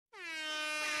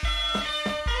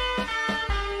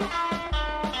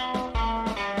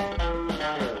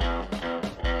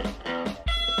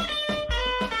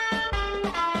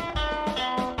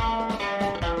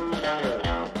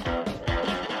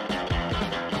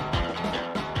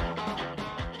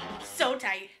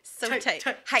so tight.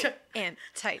 High and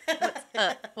tight. What's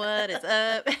up? What is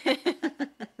up?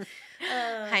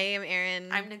 Hi, I'm Erin.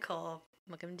 I'm Nicole.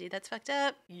 Welcome to Dude That's Fucked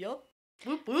Up. Yup.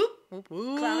 Whoop, whoop. Whoop,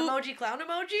 whoop. Clown emoji, clown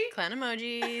emoji. Clown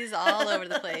emojis all over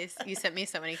the place. You sent me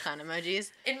so many clown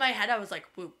emojis. In my head, I was like,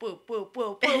 whoop, whoop, whoop,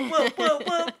 whoop, whoop, whoop, whoop,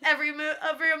 whoop. Every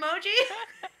emoji.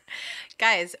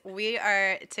 Guys, we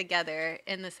are together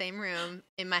in the same room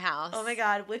in my house. Oh my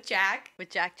God, with Jack. With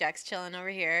Jack. Jack's chilling over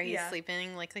here. He's Yeah.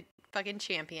 sleeping like a fucking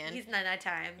champion. He's night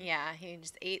time. Yeah, he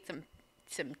just ate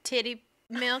some titty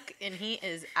milk and he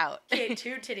is out. He ate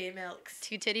 2 titty milks.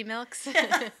 2 titty milks.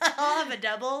 I'll have a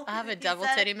double. I'll have a double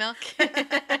titty milk.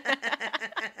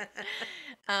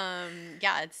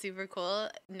 Yeah, it's super cool.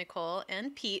 Nicole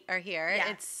and Pete are here.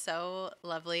 Yeah. It's so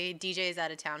lovely. DJ's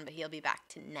out of town, but he'll be back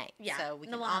tonight. Yeah. So we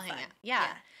can No, all we'll hang have out.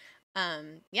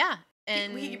 fun. Yeah. Yeah.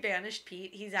 And we banished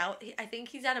Pete. He's out. I think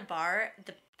he's at a bar.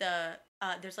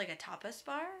 There's like a tapas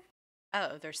bar.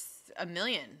 oh, there's a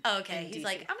million. Oh, okay. in He's DC.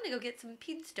 like, I'm gonna go get some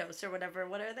pinchos or whatever.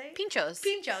 What are they? Pinchos.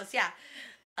 Pinchos, yeah.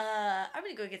 I'm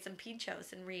gonna go get some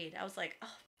pinchos and read. I was like,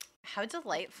 oh, How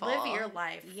delightful. live your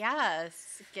life.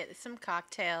 Yes. Get some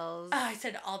cocktails. Oh, I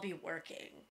said I'll be working.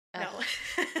 No.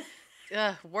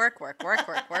 Work.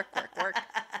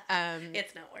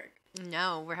 It's not work.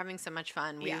 No, we're having so much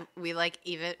fun. Yeah.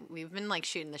 We've been like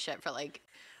shooting the shit for like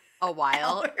a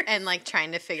while Hours. and like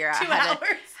trying to figure out 2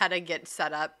 hours. how to get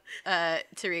set up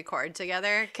to record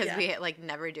together because Yeah. we like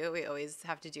never do it. We always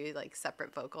have to do like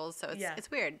separate vocals, so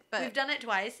it's weird. But We've done it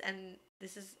twice, and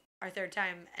this is our 3rd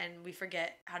time, and we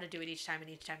forget how to do it each time, and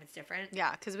each time it's different.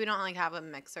 yeah, because we don't like have a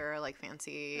mixer or like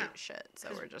fancy No, shit, so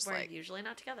 'Cause we're just we're like usually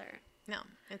not together. no,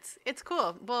 it's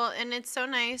cool. Well, and it's so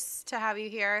nice to have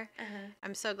you here.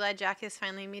 I'm so glad Jack is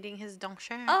finally meeting his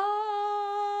doncher.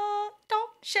 Oh, don't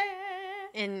share.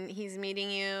 And he's meeting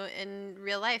you in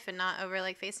real life and not over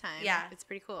like FaceTime. Yeah. It's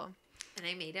pretty cool. And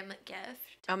I made him a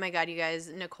gift. Oh my God, you guys,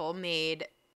 Nicole made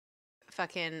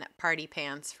fucking party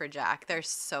pants for Jack. They're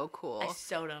so cool. I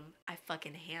sewed them. I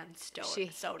fucking hand sewed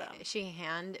them. She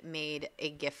handmade a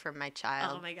gift for my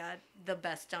child. Oh my God, the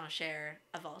best don't share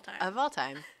of all time. Of all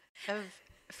time. Of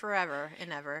forever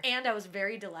and ever. And I was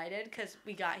very delighted because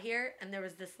we got here and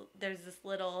there's this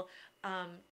little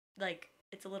like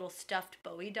it's a little stuffed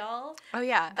Bowie doll Oh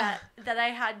yeah. that I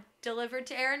had delivered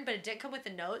to Erin, but it didn't come with a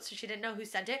note, so she didn't know who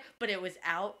sent it, but it was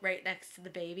out right next to the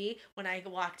baby when I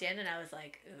walked in, and I was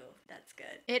like, ooh, that's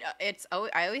good.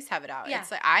 I always have it out. Yeah. It's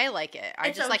like I like it. I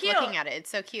It's just so like cute. looking at it. It's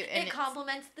so cute. And It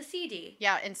complements the CD.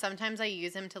 yeah, and sometimes I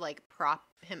use him to like prop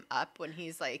him up when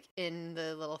he's like in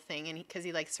the little thing, and because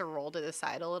he likes to roll to the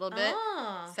side a little bit.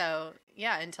 Oh. So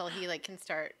yeah, until he like can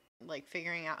start like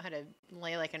figuring out how to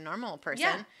lay like a normal person.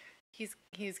 Yeah.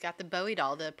 He's got the Bowie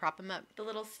doll to prop him up. The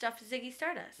little stuffed Ziggy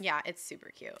Stardust. Yeah, it's super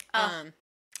cute. Oh.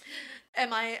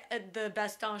 Am I the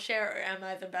best don't share, or am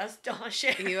I the best don't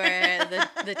share? You are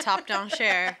the top don't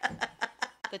share,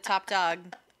 the top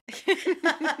dog.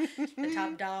 The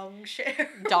top dong share.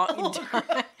 Dong.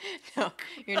 No,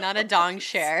 you're not a dong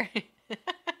share.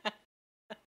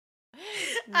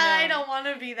 I No. don't want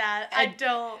to be that. I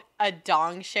don't. A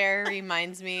dong share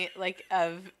reminds me like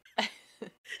of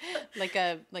like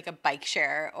a bike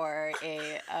share or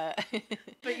a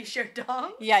But you share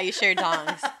dong? yeah, you share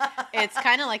dongs. It's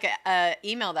kind of like a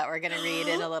email that we're gonna read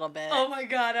in a little bit. Oh my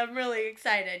God, I'm really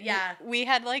excited. Yeah. We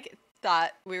had like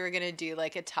thought we were gonna do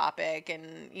like a topic,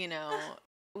 and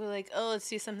we're like, oh, let's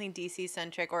do something DC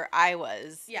centric, or I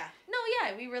was. Yeah. No,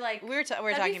 yeah, we were like, We're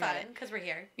talking about it. because we're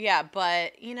here. Yeah,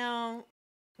 but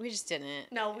we just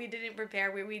didn't. No, we didn't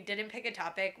prepare. We didn't pick a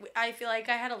topic. I feel like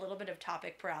I had a little bit of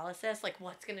topic paralysis. Like,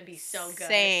 what's going to be so good?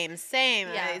 Same.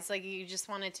 Yeah. It's like you just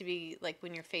want it to be like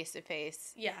when you're face to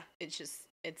face. Yeah.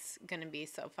 It's gonna be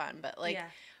so fun. But like Yeah.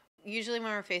 usually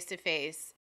when we're face to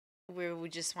face, we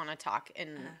just want to talk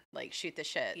and like shoot the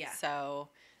shit. Yeah. So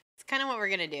it's kind of what we're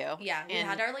gonna do. Yeah. We And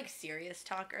had our like serious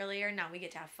talk earlier. Now we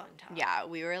get to have fun talk. yeah,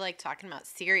 we were like talking about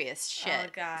serious shit. Oh,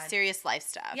 God. Serious life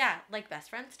stuff. Yeah. Like best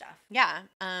friend stuff. Yeah.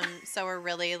 So we're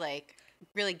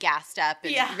really gassed up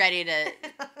and Yeah.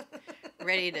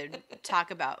 ready to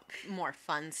talk about more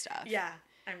fun stuff. Yeah.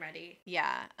 I'm ready.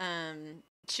 Yeah.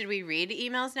 Should we read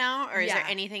emails now, or is there Yeah.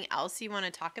 anything else you want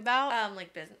to talk about?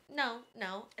 Like business.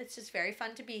 No. It's just very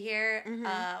fun to be here.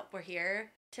 Mhm. We're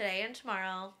here today and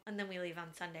tomorrow, and then we leave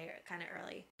on Sunday kind of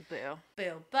early. Boo.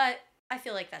 Boo. But I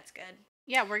feel like that's good.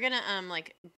 Yeah, we're gonna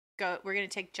we're gonna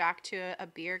take Jack to a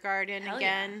beer garden Hell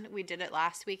again. We did it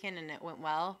last weekend and it went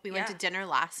well. We went to Yeah. dinner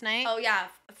last night. Oh yeah,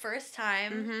 first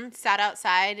time. Mm-hmm. Sat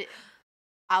outside,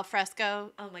 al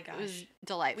fresco. Oh my It gosh. was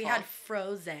delightful. We had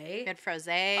frosé. We had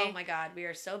frosé. Oh my God, we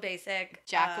are so basic.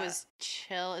 Jack was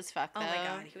chill as fuck though. Oh my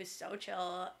God, he was so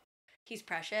chill. He's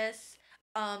precious.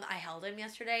 I held him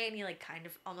yesterday, and he like kind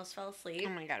of almost fell asleep. Oh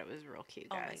my god, it was real cute,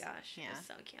 guys. Oh my gosh, yeah, it was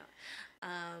so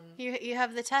cute. You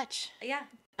have the touch. Yeah.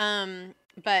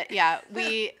 But yeah,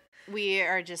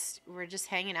 we're just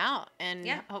hanging out, and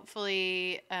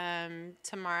hopefully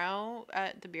tomorrow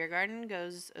at the beer garden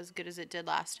goes as good as it did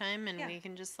last time, and we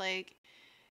can just like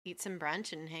eat some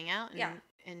brunch and hang out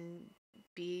and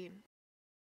be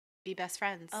best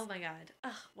friends. Oh my god.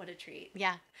 Ugh, what a treat.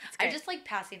 Yeah. I just like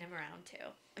passing him around too.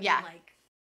 I mean, like,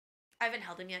 I haven't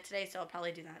held him yet today, so I'll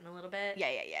probably do that in a little bit.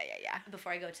 Yeah.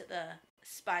 Before I go to the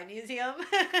Spy Museum.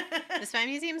 The Spy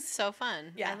Museum's so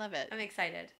fun. Yeah. I love it. I'm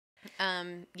excited.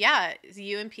 Yeah,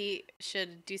 you and Pete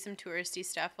should do some touristy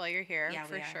stuff while you're here,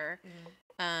 for sure.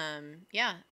 Mm-hmm.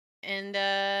 Yeah. And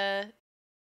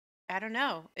I don't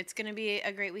know. It's going to be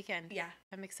a great weekend. Yeah.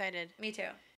 I'm excited. Me too.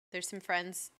 There's some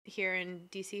friends here in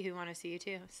DC who want to see you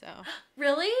too, so.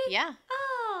 Really? Yeah.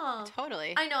 Oh.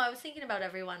 Totally. I know. I was thinking about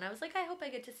everyone. I was like, I hope I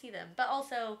get to see them. But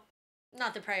also,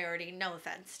 not the priority. No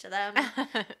offense to them.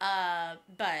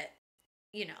 But,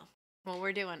 you know. Well,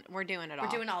 we're doing it all. We're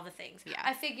doing all the things. Yeah.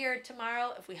 I figure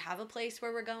tomorrow, if we have a place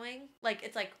where we're going, like,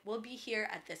 it's like, we'll be here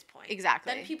at this point.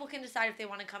 Exactly. Then people can decide if they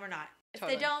want to come or not. If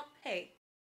they don't, hey,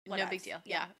 no big deal.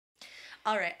 Yeah.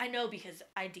 All right. I know, because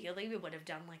ideally we would have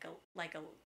done like a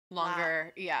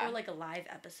longer, or like a live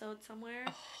episode somewhere,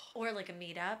 or like a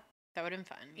meetup. That would have been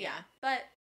fun. Yeah. But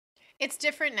it's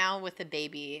different now with the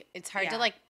baby. It's hard to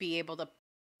like be able to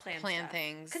plan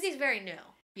things because he's very new.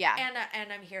 Yeah.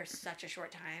 And I'm here such a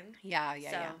short time. Yeah.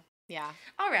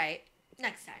 All right.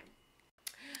 Next time.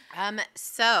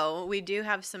 So we do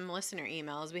have some listener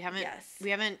emails. We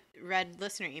haven't read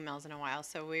listener emails in a while,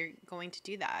 so we're going to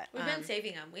do that. We've been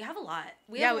saving them. We have a lot.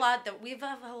 We have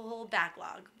a whole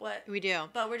backlog. What we do,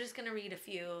 but we're just gonna read a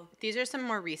few. These are some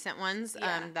more recent ones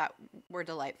that were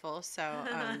delightful. So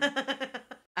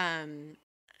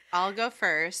I'll go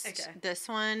first. Okay. This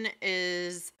one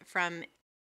is from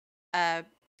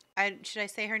should I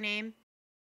say her name?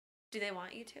 Do they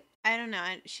want you to? I don't know.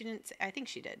 She didn't say, I think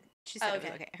she did. She said it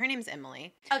was okay. Her name's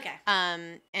Emily. Okay.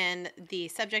 And the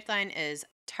subject line is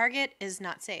Target is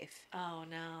not safe. Oh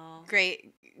no.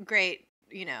 Great.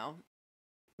 You know,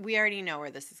 we already know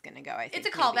where this is going to go. I think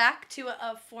it's a callback to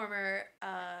a former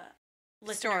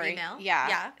listener email.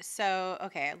 Yeah. So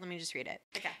okay, let me just read it.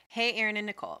 Okay. Hey, Erin and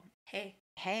Nicole. Hey.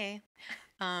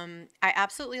 I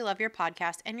absolutely love your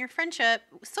podcast and your friendship.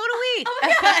 So do we. Oh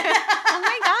my god. Oh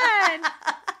my god.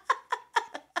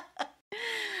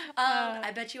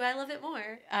 I bet you I love it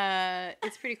more.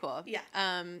 It's pretty cool.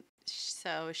 Yeah.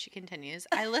 So she continues,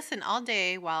 I listen all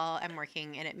day while I'm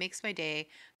working, and it makes my day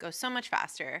go so much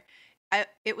faster.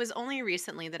 It was only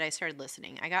recently that I started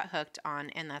listening. I got hooked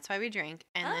on And That's Why We Drink,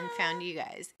 and then found you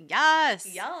guys. Yes.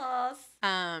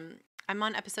 I'm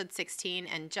on episode 16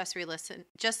 and just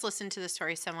listened to the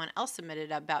story someone else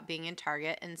submitted about being in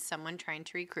Target and someone trying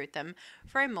to recruit them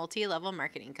for a multi-level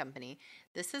marketing company.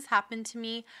 This has happened to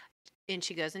me, and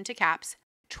she goes into caps,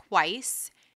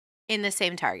 twice in the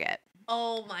same Target.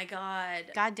 Oh my god.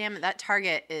 God damn it, that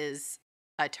Target is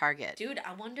a Target. Dude,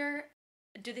 I wonder,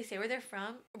 do they say where they're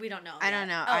from? We don't know. I don't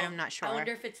know. I'm not sure. I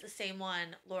wonder if it's the same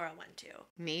one Laura went to.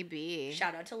 Maybe.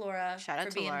 Shout out to Laura for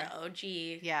being the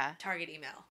OG Target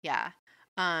email. Yeah.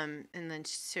 And then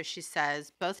so she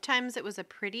says, both times it was a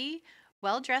pretty,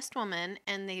 well-dressed woman,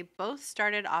 and they both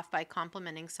started off by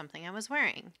complimenting something I was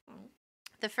wearing.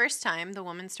 The first time, the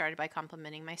woman started by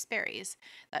complimenting my Sperry's.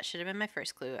 That should have been my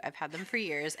first clue. I've had them for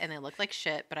years, and they look like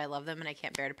shit, but I love them, and I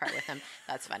can't bear to part with them.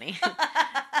 That's funny.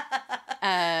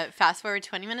 Fast forward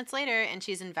 20 minutes later, and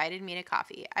she's invited me to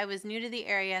coffee. I was new to the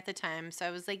area at the time, so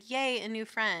I was like, yay, a new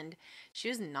friend. She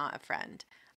was not a friend.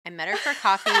 I met her for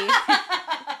coffee.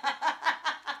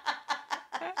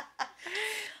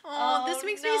 Oh, this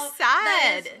makes me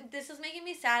sad. This is making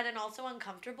me sad and also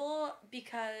uncomfortable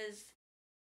because,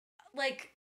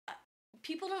 like,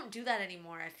 people don't do that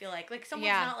anymore, I feel like. Like,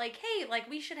 someone's not like, hey, like,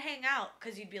 we should hang out.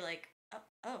 Because you'd be like,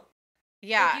 oh.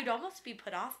 Yeah. Like, you'd almost be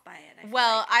put off by it, I feel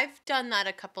well, like. I've done that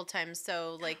a couple times.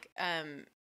 So, like,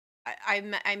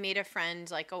 I made a friend,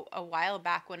 like, a while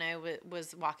back when I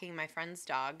was walking my friend's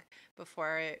dog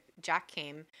before Jack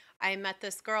came. I met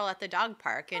this girl at the dog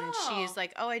park, and she's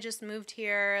like, oh, I just moved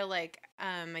here. Like,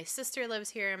 my sister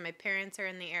lives here, and my parents are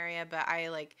in the area, but I,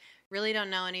 like, really don't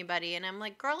know anybody. And I'm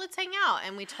like, girl, let's hang out.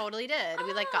 And we totally did.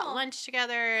 We, like, got lunch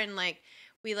together, and, like,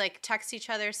 we, like, text each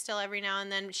other still every now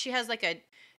and then. She has, like, a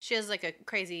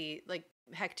crazy, like,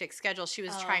 hectic schedule. She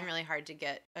was trying really hard to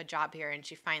get a job here, and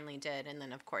she finally did. And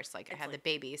then, of course, like, I had the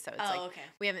baby, so it's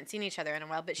we haven't seen each other in a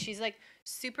while. But she's, like,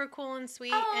 super cool and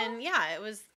sweet. And, yeah,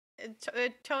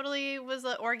 it totally was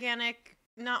an organic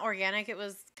not organic. It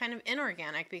was kind of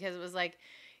inorganic because it was like,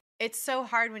 it's so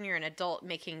hard when you're an adult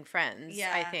making friends,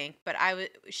 I think. But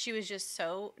she was just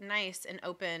so nice and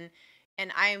open.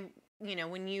 And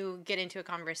when you get into a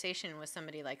conversation with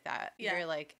somebody like that, you're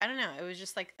like, I don't know. It was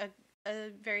just like a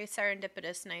very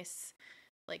serendipitous, nice,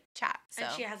 like, chat. So.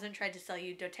 And she hasn't tried to sell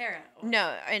you doTERRA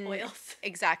no, and oils.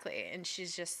 Exactly. And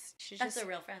she's That's a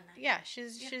real friend then. Yeah,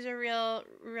 she's a real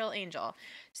angel.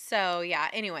 So yeah,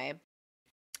 anyway.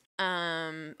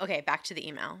 Okay, back to the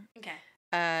email. Okay.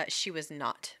 She was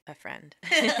not a friend.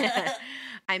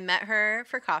 I met her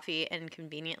for coffee, and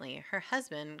conveniently, her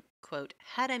husband, quote,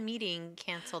 had a meeting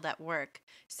canceled at work,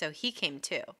 so he came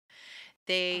too.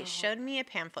 They showed me a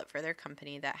pamphlet for their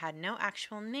company that had no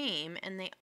actual name, and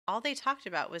all they talked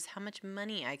about was how much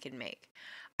money I could make.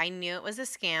 I knew it was a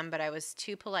scam, but I was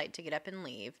too polite to get up and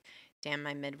leave. Damn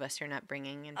my Midwestern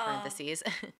upbringing in parentheses.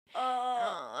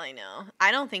 Oh, I know.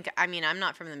 I'm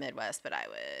not from the Midwest, but I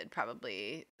would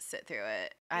probably sit through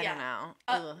it. I don't know.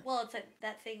 Well, it's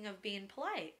that thing of being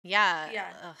polite. Yeah.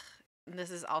 Yeah. Ugh. This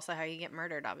is also how you get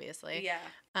murdered, obviously. Yeah.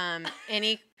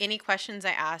 Any questions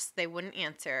I asked, they wouldn't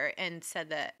answer, and said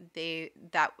that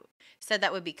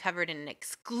would be covered in an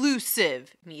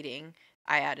exclusive meeting.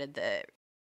 I added the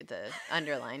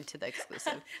underline to the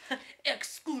exclusive.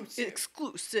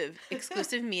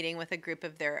 exclusive meeting with a group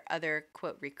of their other,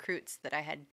 quote, recruits that I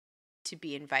had to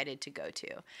be invited to go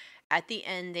to. At the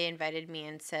end, they invited me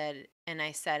and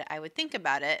I said I would think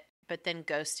about it, but then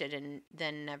ghosted and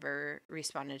then never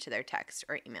responded to their texts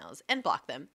or emails and blocked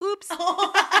them. Oops.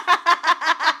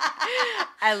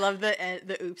 I love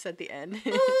the oops at the end.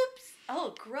 Oops.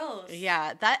 Oh, gross.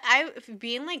 Yeah,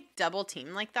 being like double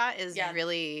teamed like that is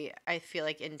really, I feel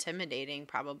like, intimidating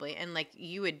probably. And like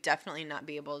you would definitely not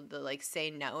be able to like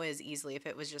say no as easily if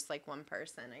it was just like one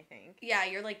person, I think. Yeah,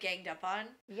 you're like ganged up on.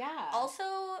 Yeah. Also,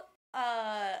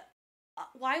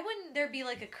 why wouldn't there be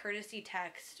like a courtesy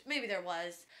text? Maybe there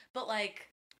was, but like,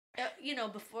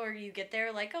 before you get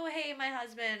there, like, oh, hey, my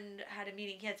husband had a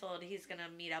meeting canceled. He's going to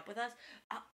meet up with us.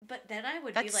 But then I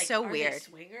would be like, so are weird. They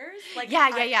swingers? Like,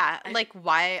 yeah. Like,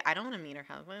 why? I don't want to meet her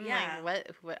husband. Yeah.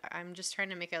 Like, what? I'm just trying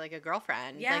to make it like a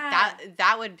girlfriend. Yeah. Like,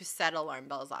 that would set alarm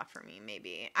bells off for me,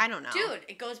 maybe. I don't know. Dude,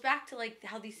 it goes back to, like,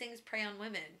 how these things prey on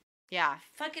women. Yeah.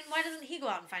 Fucking, why doesn't he go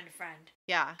out and find a friend?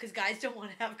 Yeah. Because guys don't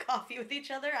want to have coffee with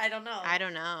each other? I don't know.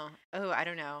 Oh, I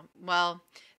don't know. Well,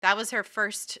 that was the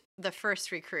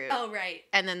first recruit. Oh, right.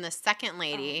 And then the second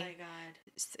lady. Oh, my God.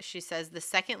 She says the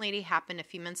second lady happened a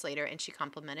few months later, and she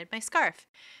complimented my scarf.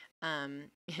 But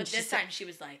this time she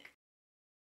was like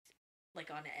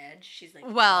on edge. She's like,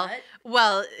 well, what?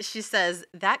 Well, she says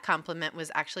that compliment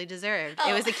was actually deserved. Oh.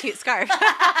 It was a cute scarf.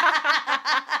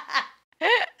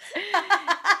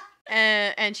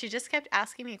 And she just kept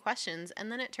asking me questions,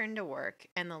 and then it turned to work,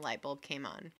 and the light bulb came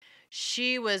on.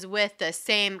 She was with the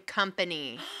same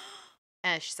company.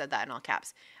 And she said that in all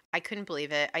caps. I couldn't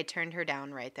believe it. I turned her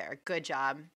down right there. Good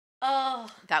job. Oh.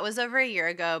 That was over a year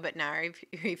ago, but now I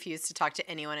refuse to talk to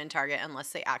anyone in Target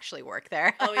unless they actually work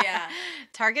there. Oh, yeah.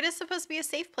 Target is supposed to be a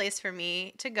safe place for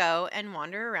me to go and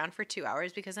wander around for 2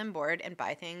 hours because I'm bored and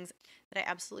buy things that I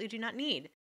absolutely do not need.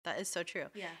 That is so true.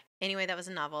 Yeah. Anyway, that was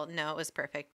a novel. No, it was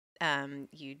perfect.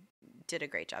 You did a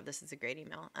great job. This is a great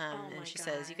email. And she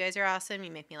says, you guys are awesome. You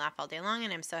make me laugh all day long,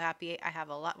 and I'm so happy I have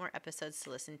a lot more episodes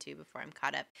to listen to before I'm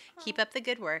caught up. Aww. Keep up the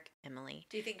good work, Emily.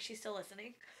 Do you think she's still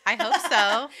listening? I hope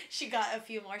so. She got a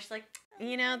few more. She's like,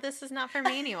 this is not for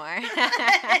me anymore.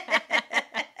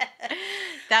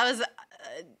 That's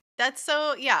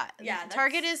so, yeah.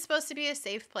 Target is supposed to be a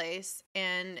safe place,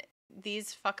 and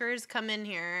these fuckers come in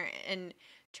here and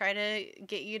try to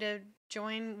get you to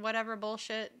join whatever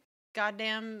bullshit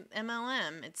goddamn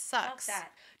MLM. It sucks. Fuck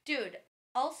that. Dude,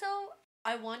 also,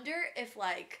 I wonder if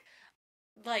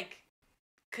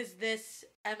because this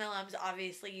MLM's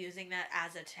obviously using that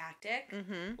as a tactic,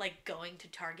 like going to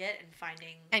Target and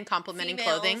finding and complimenting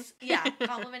females, clothing. Yeah,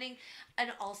 complimenting.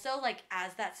 And also, like,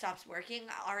 as that stops working,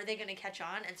 are they going to catch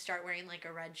on and start wearing, like,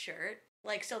 a red shirt?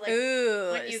 Like, so, like,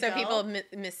 when you go, people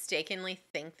mistakenly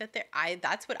think that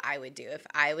that's what I would do if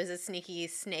I was a sneaky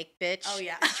snake bitch. Oh,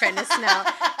 yeah. trying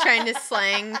to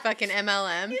slang fucking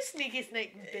MLM. You sneaky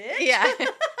snake bitch. Yeah.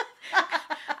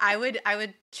 I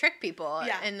would trick people,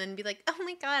 yeah, and then be like, oh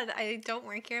my God, I don't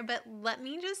work here, but let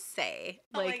me just say,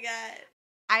 like, oh my God,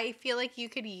 I feel like you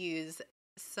could use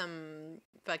some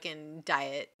fucking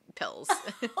diet pills.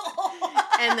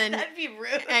 And then that'd be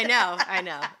rude. I know.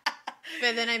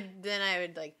 But then I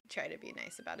would like try to be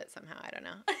nice about it somehow. I don't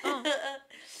know.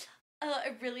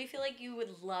 I really feel like you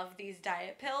would love these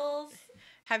diet pills.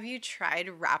 Have you tried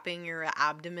wrapping your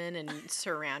abdomen in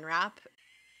saran wrap?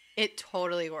 It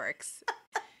totally works.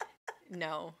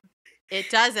 No, it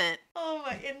doesn't. Oh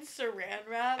my, in saran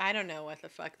wrap? I don't know what the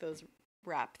fuck those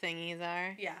wrap thingies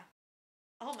are. Yeah.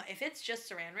 Oh my, if it's just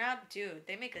saran wrap, dude,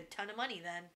 they make a ton of money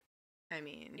then. I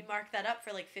mean, you mark that up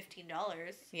for like $15.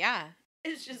 Yeah.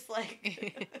 It's just like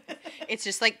it's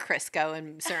just like Crisco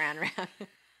and saran wrap.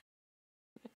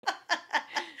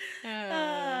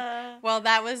 Well,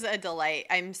 that was a delight.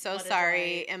 I'm so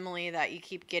sorry, Emily, that you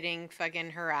keep getting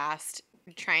fucking harassed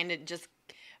trying to just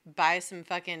buy some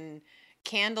fucking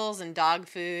candles and dog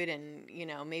food and, you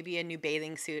know, maybe a new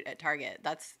bathing suit at Target.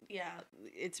 That's,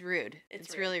 it's rude.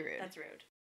 It's really rude. That's rude.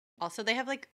 Also, they have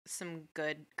like some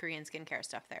good Korean skincare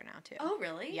stuff there now too. Oh,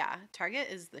 really? Yeah. Target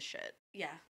is the shit.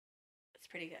 Yeah. It's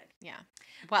pretty good. Yeah.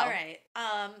 Well. All right.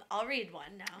 I'll read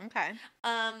one now. Okay.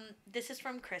 This is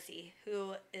from Chrissy,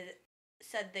 who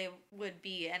said they would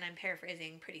be, and I'm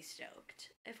paraphrasing, pretty stoked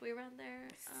if we run their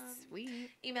sweet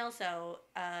email. So,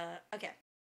 okay.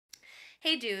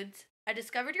 Hey, dudes. I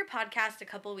discovered your podcast a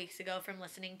couple weeks ago from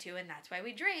listening to And That's Why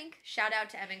We Drink. Shout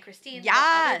out to Evan and Christine. Yes.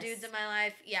 The other dudes in my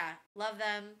life. Yeah. Love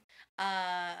them.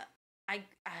 I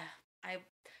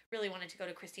really wanted to go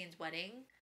to Christine's wedding.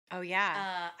 Oh,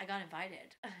 yeah. I got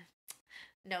invited.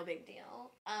 No big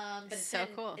deal. But it's so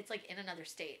cool. It's like in another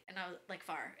state, and I was like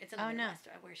far. It's in the Midwest,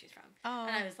 where she's from. Oh.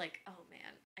 And I was like, oh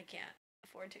man, I can't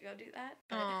afford to go do that.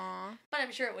 But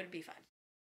I'm sure it would be fun.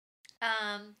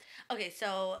 Okay,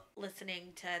 so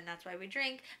listening to And That's Why We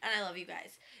Drink, and I love you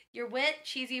guys. Your wit,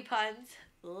 cheesy puns,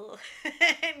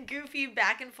 and goofy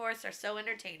back and forths are so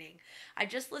entertaining. I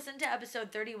just listened to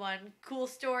episode 31. Cool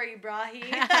story, Brahi.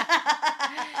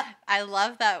 I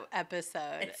love that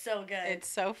episode. It's so good. It's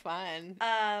so fun.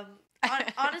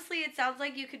 Honestly, it sounds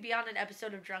like you could be on an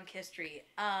episode of Drunk History.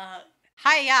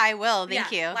 Hi, yeah, I will.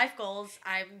 Thank you. Life goals.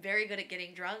 I'm very good at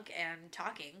getting drunk and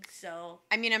talking, so...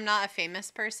 I mean, I'm not a famous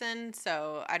person,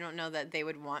 so I don't know that they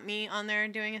would want me on there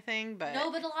doing a thing, but...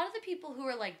 No, but a lot of the people who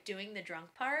are, like, doing the drunk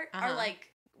part are,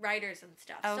 like, writers and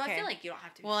stuff. Okay. So I feel like you don't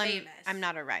have to be famous. I'm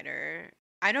not a writer.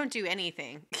 I don't do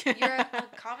anything. You're a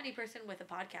comedy person with a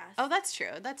podcast. Oh, that's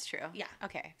true. That's true. Yeah.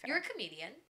 Okay, fair. You're a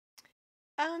comedian.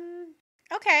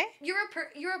 Okay. You're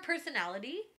a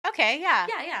personality. Okay, yeah.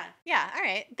 Yeah. Yeah, all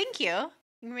right. Thank you.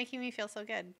 You're making me feel so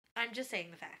good. I'm just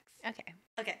saying the facts.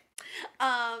 Okay.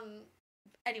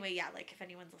 Anyway, yeah, like, if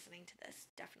anyone's listening to this,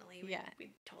 definitely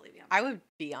we'd totally be on that. I would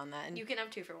be on that. You can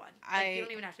have 2 for 1. Like, you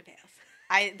don't even have to pay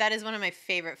us. That is one of my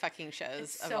favorite fucking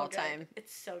shows of all time.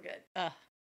 It's so good. Ugh.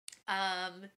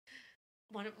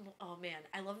 Oh man,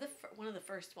 I love one of the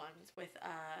first ones with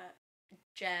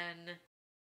Jen.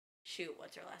 Shoot,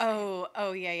 what's her last name?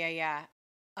 Oh, yeah.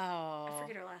 Oh. I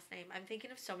forget her last name. I'm thinking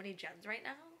of so many Jens right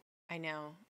now. I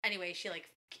know. Anyway, she like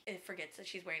forgets that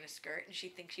she's wearing a skirt and she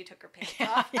thinks she took her pants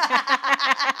off.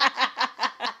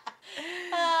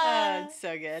 Oh, it's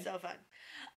so good. So fun.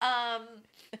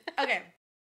 Okay.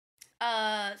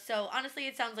 So honestly,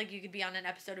 it sounds like you could be on an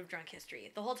episode of Drunk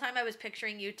History. The whole time I was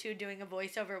picturing you two doing a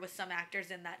voiceover with some actors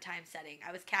in that time setting.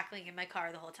 I was cackling in my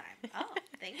car the whole time. Oh,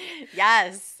 thank you.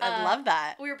 Yes, I love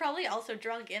that. We were probably also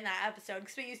drunk in that episode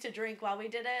because we used to drink while we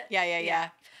did it. Yeah.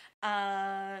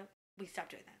 We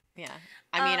stopped doing that. Yeah.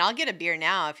 I mean, I'll get a beer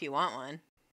now if you want one.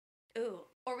 Ooh.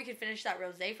 Or we could finish that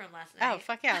rosé from last night. Oh,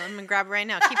 fuck yeah. I'm going to grab it right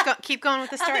now. Keep going with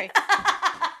the story.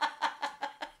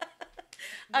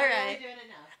 All right. Doing it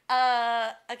now.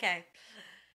 Okay.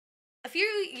 A few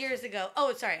years ago.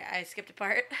 Oh, sorry. I skipped a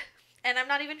part. And I'm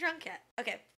not even drunk yet.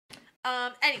 Okay.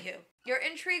 Anywho. Your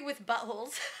intrigue with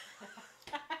buttholes.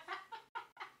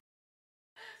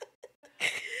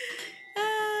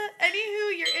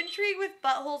 Your intrigue with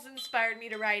buttholes inspired me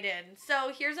to write in.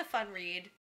 So here's a fun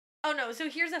read.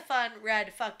 Here's a fun,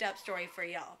 fucked up story for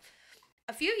y'all.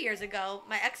 A few years ago,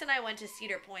 my ex and I went to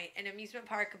Cedar Point, an amusement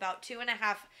park about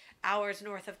 2.5 hours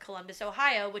north of Columbus,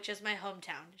 Ohio, which is my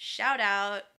hometown. Shout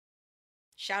out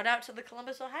to the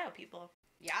Columbus, Ohio people.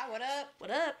 Yeah, what up?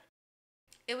 What up?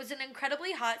 It was an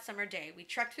incredibly hot summer day. We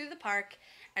trekked through the park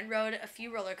and rode a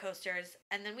few roller coasters,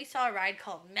 and then we saw a ride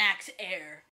called Max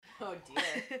Air. Oh,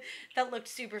 dear. That looked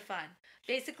super fun.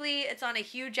 Basically, it's on a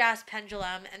huge-ass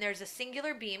pendulum, and there's a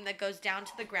singular beam that goes down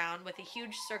to the ground with a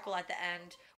huge circle at the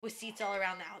end with seats all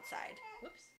around the outside.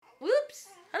 Whoops.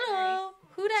 Hello.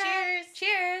 Who dat?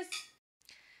 Cheers.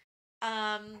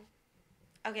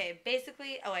 Okay,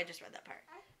 basically... Oh, I just read that part.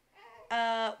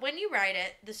 When you ride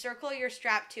it, the circle you're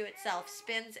strapped to itself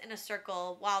spins in a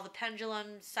circle while the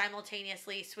pendulum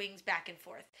simultaneously swings back and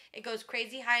forth. It goes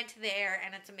crazy high into the air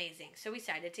and it's amazing. So we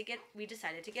decided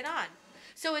to get on.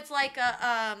 So it's like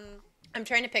a I'm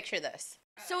trying to picture this.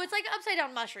 So it's like an upside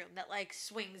down mushroom that like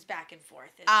swings back and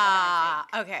forth. Is what I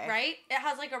think, okay. Right? It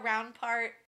has like a round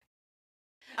part.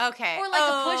 Okay. Or like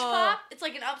a push pop. It's like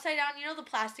like an upside down, you know, the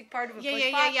plastic part of a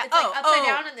push pop? Yeah. It's like upside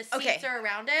down and the seats are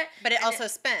around it. But it also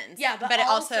spins. Yeah, but it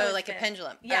also spins. like a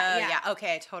pendulum. Yeah.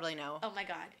 Okay, I totally know. Oh my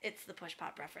god, it's the push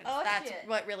pop reference. Oh, That's shit.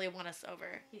 what really won us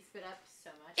over. He spit up so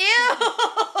much. Ew!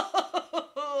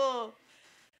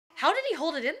 How did he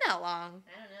hold it in that long?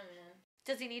 I don't know, man.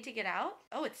 Does he need to get out?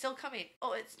 Oh, it's still coming.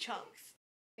 Oh, it's chunks.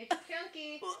 It's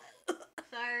chunky.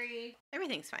 Sorry.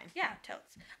 Everything's fine. Yeah,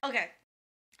 totes.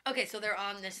 Okay, so they're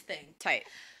on this thing. Tight.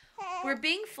 We're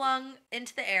being flung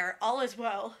into the air, all is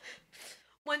well,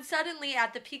 when suddenly,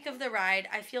 at the peak of the ride,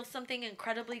 I feel something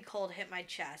incredibly cold hit my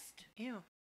chest. Ew.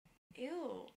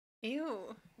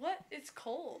 Ew. What? It's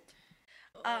cold.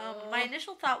 My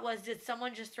initial thought was, did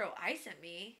someone just throw ice at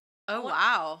me? Oh,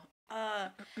 wow.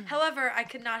 However, I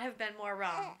could not have been more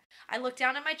wrong. I looked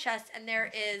down at my chest, and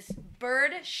there is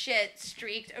bird shit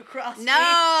streaked across me.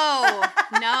 No.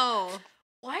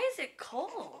 Why is it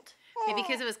cold? Maybe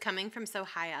because it was coming from so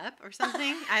high up or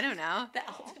something. I don't know.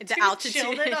 The altitude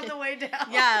chilled it on the way down.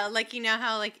 Yeah, like you know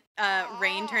how like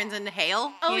rain turns into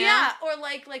hail. Oh yeah, or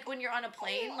like when you're on a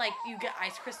plane, like you get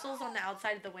ice crystals on the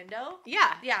outside of the window.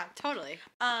 Yeah, totally.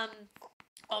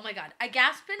 Oh my god, I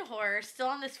gasped in horror. Still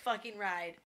on this fucking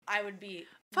ride, I would be.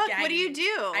 Fuck, gagging. what do you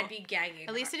do? I'd be gagging.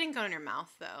 At least it didn't go in your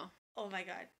mouth though. Oh my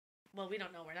god. Well, we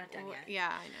don't know. We're not done yet. Yeah,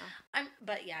 I know.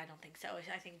 But yeah, I don't think so.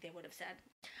 I think they would have said.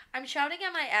 I'm shouting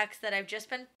at my ex that I've just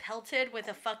been pelted with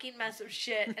a fucking mess of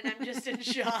shit, and I'm just in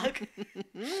shock.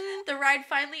 The ride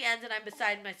finally ends, and I'm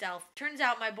beside myself. Turns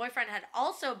out my boyfriend had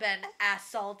also been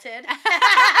assaulted.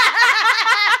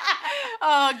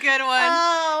 Oh, good one.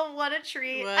 Oh, what a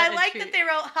treat. I like that they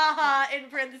wrote haha in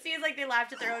parentheses, like they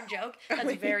laughed at their own joke.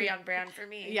 That's very on brand for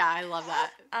me. Yeah, I love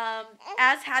that.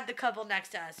 As had the couple next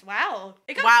to us. Wow.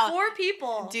 It got 4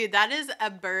 people. Dude, that is a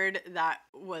bird that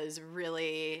was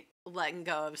really letting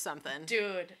go of something.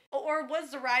 Dude. Or was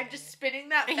the ride just spinning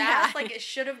that fast? Like it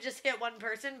should have just hit one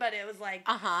person, but it was like...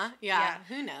 Yeah.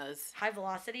 Who knows? High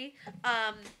velocity.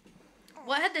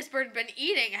 What had this bird been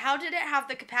eating? How did it have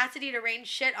the capacity to rain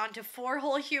shit onto 4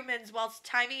 whole humans whilst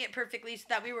timing it perfectly so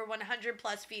that we were 100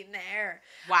 plus feet in the air?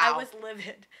 Wow. I was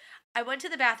livid. I went to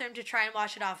the bathroom to try and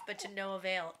wash it off, but to no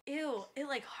avail. Ew, it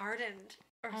like hardened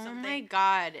or something. Oh my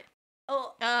god.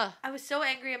 Oh, I was so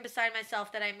angry and beside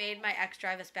myself that I made my ex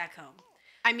drive us back home.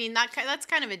 I mean, that's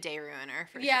kind of a day ruiner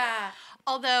for sure.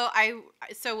 Although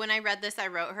so when I read this, I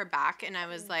wrote her back and I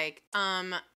was like,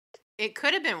 it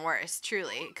could have been worse,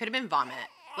 truly. It could have been vomit,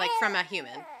 like from a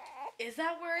human. Is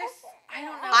that worse? I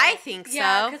don't know. I think so.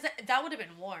 Yeah, because that would have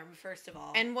been warm, first of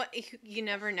all. And you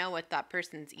never know what that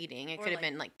person's eating. It could have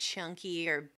been like chunky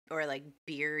or like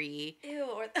beery. Ew.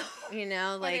 Or you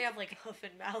know, like. Or they have like hoof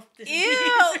and mouth disease. Ew.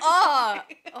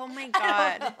 Oh my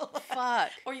god.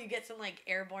 Fuck. Or you get some like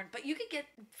airborne, but you could get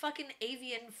fucking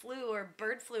avian flu or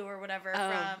bird flu or whatever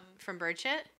from bird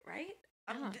shit, right?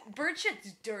 Bird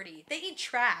shit's dirty. They eat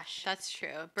trash. That's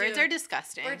true. Birds are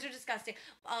disgusting. Birds are disgusting.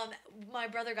 My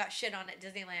brother got shit on at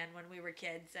Disneyland when we were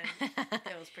kids, and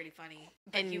it was pretty funny.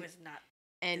 But he was not.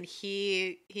 And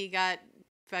he got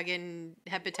fucking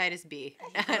hepatitis B.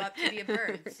 And he grew up to be a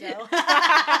bird, so.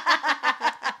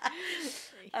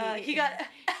 He got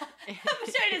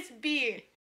hepatitis B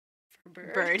for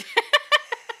bird.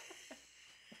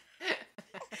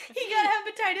 He got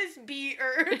hepatitis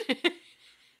B-erd.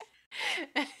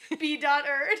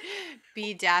 B.erd.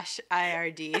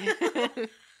 B-IRD.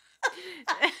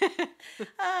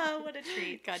 Oh, what a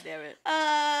treat. God damn it.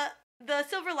 The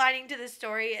silver lining to this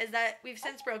story is that we've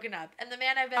since broken up. And the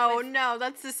man I've been with... no,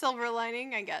 that's the silver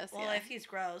lining, I guess. Well, if he's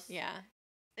gross. Yeah.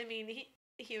 I mean,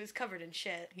 he was covered in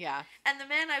shit. Yeah. And the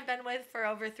man I've been with for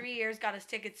over 3 years got us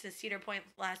tickets to Cedar Point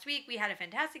last week. We had a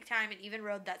fantastic time and even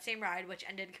rode that same ride, which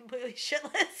ended completely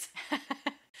shitless.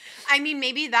 I mean,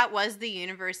 maybe that was the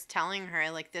universe telling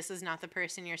her, like, this is not the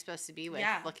person you're supposed to be with.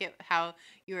 Yeah. Look at how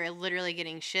you are literally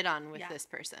getting shit on with this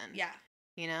person. Yeah.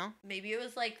 You know? Maybe it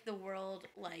was, like, the world,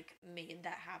 like, made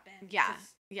that happen. Yeah.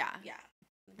 Yeah. Yeah.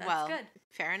 That's good.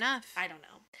 Fair enough. I don't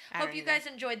know. Hope you guys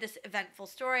enjoyed this eventful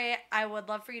story. I would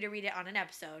love for you to read it on an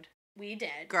episode. We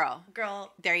did. Girl.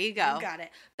 There you go. You got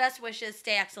it. Best wishes.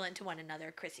 Stay excellent to one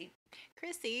another. Chrissy,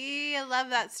 I love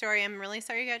that story. I'm really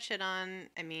sorry you got shit on.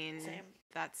 I mean, Same.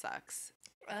 That sucks.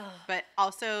 Ugh. But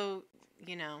also,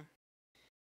 you know,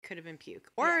 could have been puke.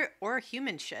 Or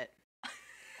human shit.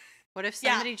 What if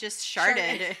somebody just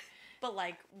sharted? But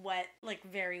like wet, like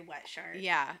very wet shart.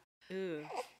 Yeah. Ooh.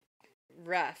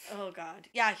 Rough. Oh god.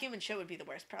 Yeah, human shit would be the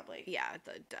worst probably. Yeah,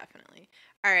 definitely.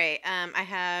 All right. I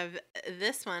have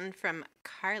this one from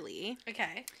Carly.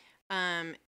 Okay.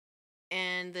 And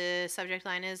the subject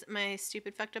line is my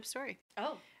stupid fucked up story.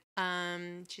 Oh.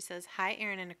 She says, "Hi,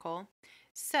 Erin and Nicole.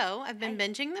 So I've been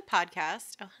binging the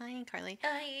podcast. Oh, hi, Carly.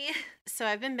 Hi. So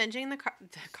I've been binging the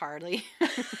Carly.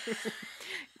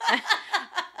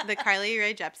 The Carly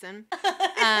Rae Jepsen.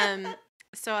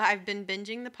 So I've been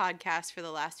binging the podcast for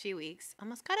the last few weeks.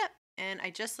 Almost caught up. And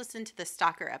I just listened to the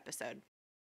Stalker episode.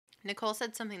 Nicole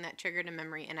said something that triggered a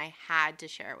memory, and I had to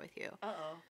share it with you.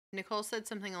 Uh-oh. Nicole said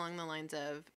something along the lines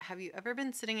of, have you ever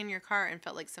been sitting in your car and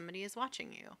felt like somebody is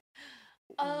watching you?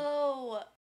 Oh.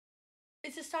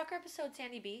 Is the Stalker episode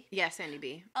Sandy B? Yeah, Sandy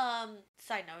B.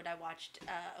 Side note, I watched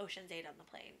Ocean's 8 on the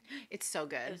plane. It's so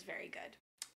good. It was very good.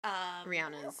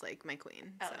 Rihanna's like my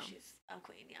queen. Oh, so. she's a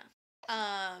queen, yeah.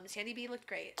 Sandy B looked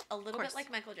great. A little bit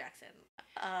like Michael Jackson.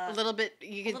 A little bit.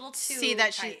 You could see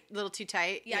that she's a little too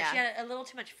tight. Yeah, she had a little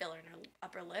too much filler in her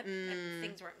upper lip, and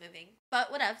things weren't moving.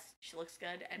 But whatevs. She looks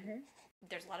good, and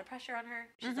there's a lot of pressure on her.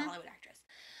 She's a Hollywood actress.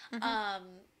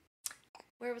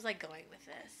 Where was I going with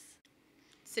this?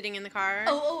 Sitting in the car.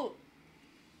 Oh,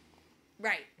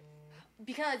 right.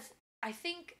 Because I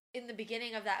think in the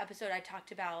beginning of that episode,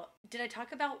 did I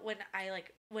talk about when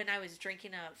I was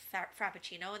drinking a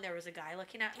frappuccino and there was a guy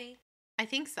looking at me? I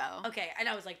think so. Okay, and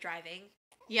I was like driving.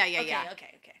 Yeah. Okay.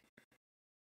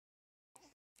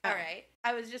 Oh. All right.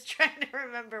 I was just trying to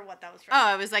remember what that was from. Oh,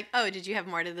 I was like, did you have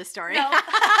more to the story? No.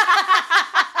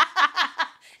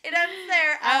 It ends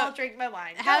there. I'll drink my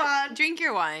wine. Go on. Drink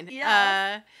your wine.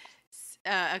 Yeah.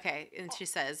 Okay. And she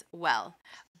says, well,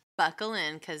 buckle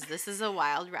in because this is a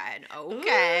wild ride.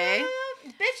 Okay. Ooh,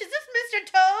 bitch, is this Mr.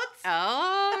 Toads?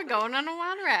 Oh, we're going on a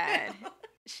wild ride.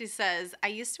 She says, I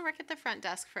used to work at the front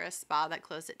desk for a spa that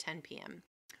closed at 10 p.m.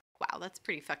 Wow, that's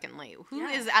pretty fucking late. Who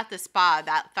is at the spa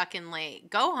that fucking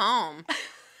late? Go home.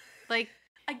 Like,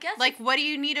 I guess. Like, what do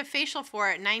you need a facial for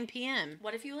at 9 p.m.?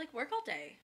 What if you work all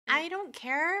day? I don't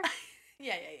care.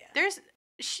 Yeah.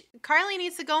 Carly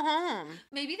needs to go home.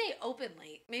 Maybe they open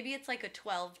late. Maybe it's like a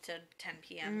 12 to 10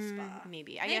 p.m. spa.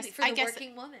 Maybe. I guess for the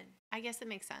working woman. I guess it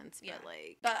makes sense. Yeah.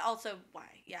 But also, why?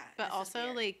 Yeah. But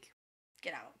also, like,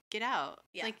 get out. Get out.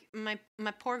 Yeah. Like,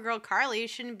 my poor girl Carly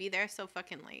shouldn't be there so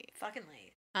fucking late. Fucking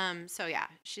late. So yeah,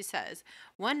 she says,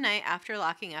 one night after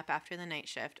locking up after the night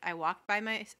shift, I walked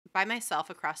by myself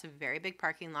across a very big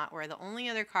parking lot where the only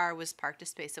other car was parked a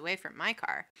space away from my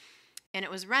car. And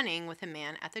it was running with a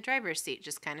man at the driver's seat,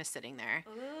 just kind of sitting there.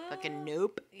 Ooh. Fucking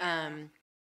nope. Yeah.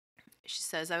 She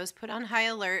says, I was put on high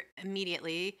alert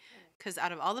immediately because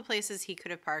out of all the places he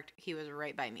could have parked, he was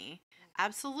right by me.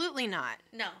 Absolutely not.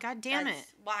 No. God damn it.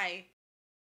 Why?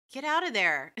 Get out of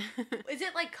there. Is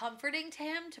it like comforting to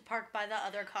him to park by the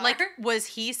other car? Like, was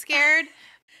he scared?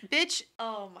 Bitch.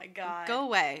 Oh my God. Go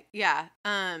away. Yeah.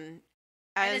 And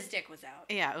his dick was out.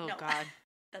 Yeah. Oh, no. God.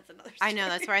 That's another story. I know.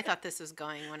 That's where I thought this was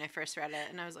going when I first read it.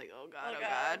 And I was like, oh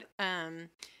God.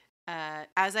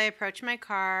 As I approached my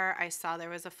car, I saw there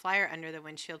was a flyer under the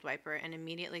windshield wiper and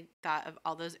immediately thought of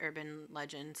all those urban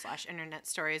legend / internet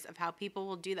stories of how people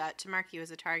will do that to mark you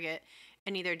as a target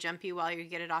and either jump you while you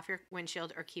get it off your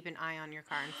windshield or keep an eye on your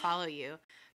car and follow you.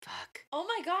 Fuck. Oh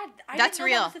my God. That's didn't know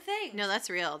real. That was a thing. No, that's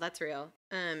real. That's real.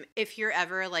 If you're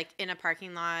ever like in a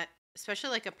parking lot, especially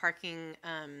like a parking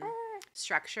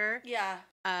structure. Yeah.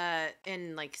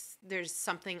 And like there's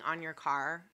something on your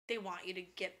car. They want you to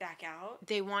get back out.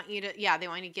 They want you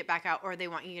to get back out, or they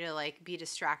want you to like be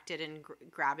distracted and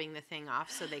grabbing the thing off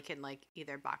so they can like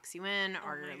either box you in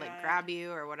or like grab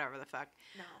you or whatever the fuck.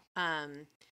 No.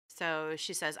 So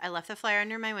she says, I left the flyer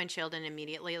under my windshield and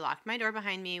immediately locked my door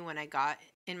behind me when I got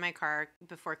in my car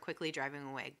before quickly driving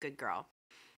away. Good girl.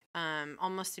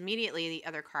 Almost immediately, the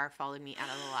other car followed me out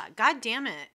of the lot. God damn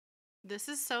it. This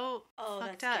is so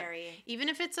fucked up. Scary. Even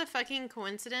if it's a fucking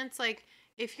coincidence, like,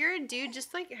 if you're a dude,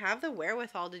 just, like, have the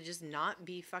wherewithal to just not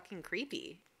be fucking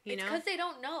creepy, you know? It's because they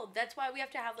don't know. That's why we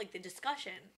have to have, like, the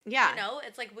discussion. Yeah. You know?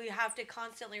 It's like we have to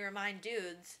constantly remind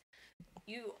dudes,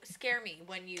 you scare me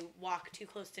when you walk too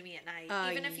close to me at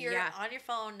night. Even if you're on your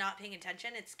phone not paying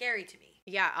attention, it's scary to me.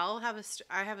 Yeah,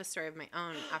 I have a story of my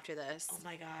own after this. Oh,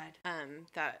 my God.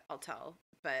 That I'll tell.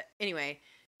 But anyway,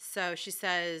 so she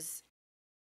says...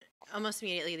 Almost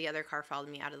immediately, the other car followed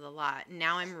me out of the lot.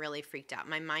 Now I'm really freaked out.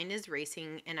 My mind is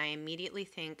racing, and I immediately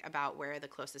think about where the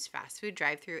closest fast food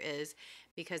drive-thru is,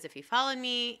 because if he followed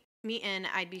me in,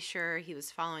 I'd be sure he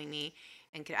was following me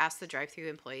and could ask the drive-thru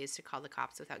employees to call the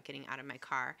cops without getting out of my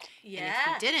car. Yeah. And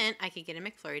if he didn't, I could get a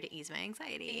McFlurry to ease my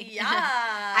anxiety. Yeah.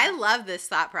 I love this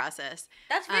thought process.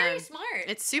 That's very smart.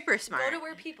 It's super smart. Go to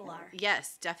where people are.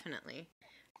 Yes, definitely.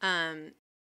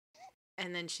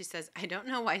 And then she says, I don't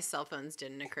know why cell phones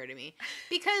didn't occur to me.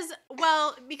 Because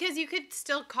you could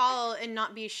still call and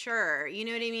not be sure. You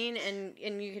know what I mean?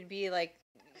 And you could be like,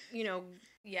 you know,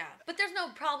 Yeah. But there's no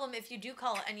problem if you do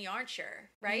call and you aren't sure,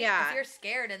 right? Yeah. If you're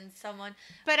scared and someone...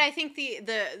 But I think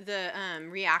the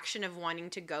reaction of wanting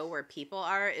to go where people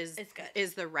are is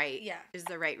the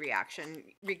right reaction,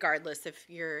 regardless if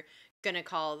you're gonna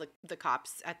call the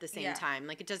cops at the same time.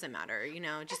 Like, it doesn't matter, you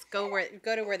know, just go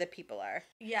to where the people are.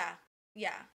 Yeah.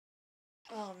 Yeah.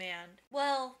 Oh man.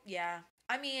 Well, yeah.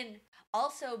 I mean,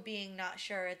 also being not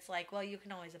sure, it's like, well, you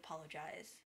can always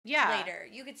apologize. Yeah. Later,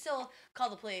 you could still call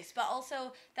the police, but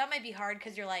also that might be hard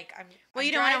because you're like, I'm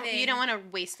you driving, don't want to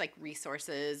waste like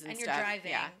resources and you're stuff.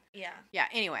 driving. Yeah.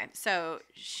 Anyway, so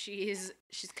she's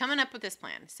coming up with this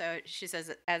plan. So she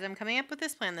says, as I'm coming up with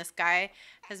this plan, this guy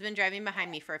has been driving behind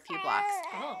me for a few blocks.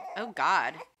 Oh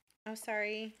God. Oh,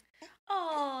 sorry.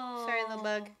 Oh, sorry, little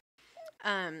bug.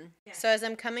 So as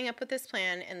I'm coming up with this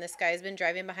plan and this guy's been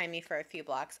driving behind me for a few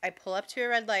blocks, I pull up to a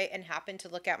red light and happen to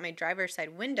look out my driver's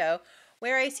side window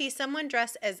where I see someone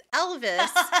dressed as Elvis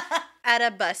at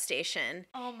a bus station.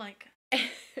 Oh my God.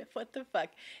 What the fuck?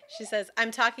 She says,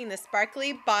 I'm talking the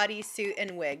sparkly bodysuit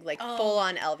and wig, like full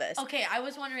on Elvis. Okay, I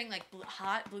was wondering like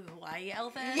hot blue Hawaii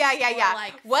Elvis. Yeah. Or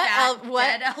like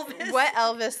dead Elvis. What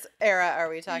Elvis era are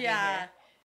we talking here?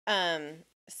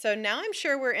 So now I'm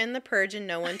sure we're in the purge and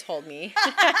no one told me.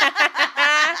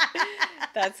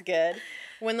 That's good.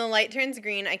 When the light turns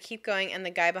green, I keep going and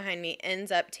the guy behind me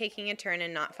ends up taking a turn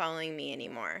and not following me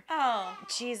anymore. Oh.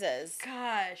 Jesus.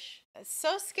 Gosh. It's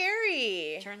so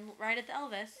scary. Turn right at the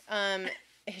Elvis.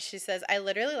 She says, I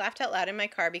literally laughed out loud in my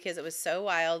car because it was so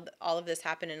wild. All of this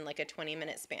happened in like a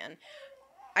 20-minute span.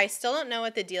 I still don't know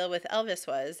what the deal with Elvis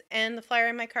was, and the flyer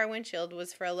in my car windshield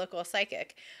was for a local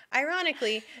psychic.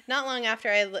 Ironically, not long after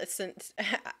I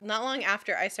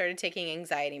started taking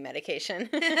anxiety medication.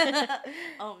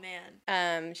 Oh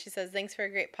man. She says, thanks for a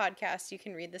great podcast. You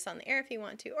can read this on the air if you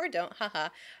want to, or don't. Haha.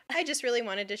 I just really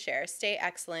wanted to share. Stay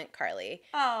excellent, Carly.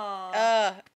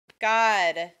 Oh.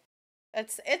 God.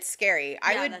 It's scary.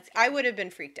 Yeah, I would have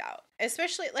been freaked out.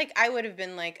 Especially like I would have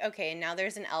been like, okay, now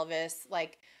there's an Elvis,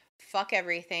 like fuck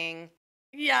everything.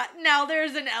 Yeah, now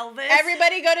there's an Elvis.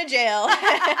 Everybody go to jail.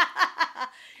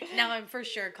 Now I'm for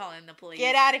sure calling the police.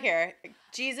 Get out of here.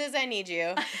 Jesus, I need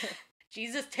you.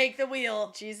 Jesus, take the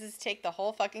wheel. Jesus, take the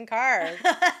whole fucking car.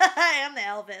 And the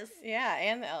Elvis. Yeah,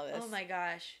 and the Elvis. Oh my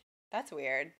gosh. That's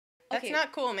weird. That's Okay.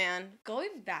 not cool, man.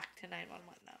 Going back to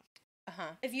 911 though.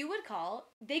 Uh-huh. If you would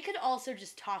call, they could also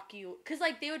just talk you, because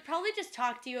like they would probably just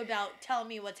talk to you about tell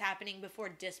me what's happening before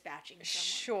dispatching someone.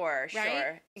 Sure.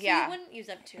 Right? So yeah. you wouldn't use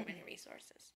up too many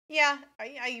resources. Yeah,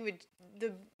 you would.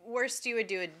 The worst you would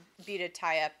do would be to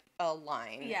tie up a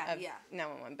line. Yeah, of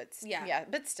 911, but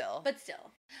but still. But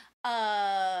still,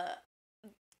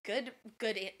 good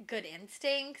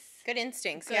instincts. Good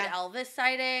instincts. Good Elvis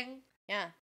sighting. Yeah.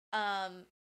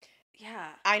 Yeah.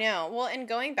 I know. Well, and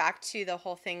going back to the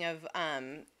whole thing of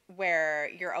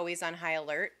where you're always on high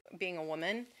alert being a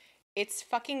woman, it's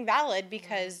fucking valid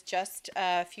because just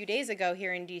a few days ago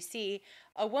here in DC,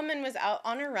 a woman was out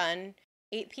on a run,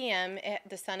 8 p.m.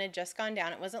 The sun had just gone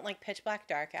down. It wasn't like pitch black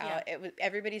dark out. Yeah. It was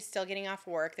everybody's still getting off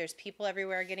work. There's people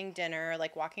everywhere getting dinner,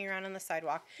 like walking around on the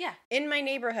sidewalk. Yeah. In my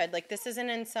neighborhood, like this isn't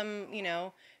in some,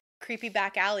 creepy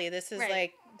back alley. This is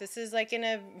like in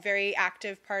a very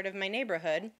active part of my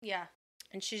neighborhood. Yeah.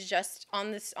 And she's just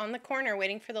on the corner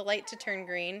waiting for the light to turn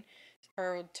green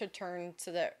or to turn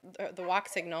to the walk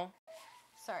signal.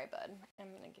 Sorry, bud.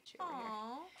 I'm going to get you over here.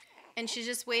 And she's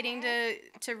just waiting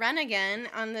to run again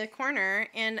on the corner,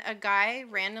 and a guy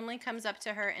randomly comes up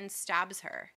to her and stabs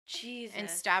her. Jesus. And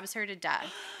stabs her to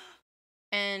death.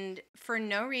 And for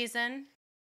no reason,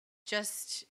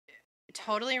 just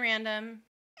totally random.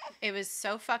 It was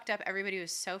so fucked up. Everybody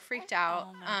was so freaked out.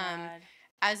 Oh my God.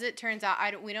 As it turns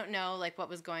out, we don't know like what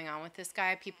was going on with this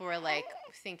guy. People were like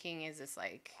thinking, is this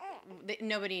like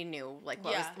nobody knew like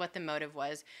what the motive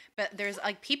was. But there's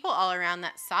like people all around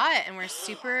that saw it and were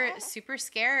super super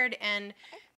scared, and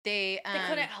they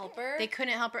couldn't help her. They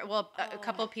couldn't help her. Well, a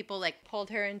couple of people like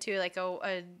pulled her into like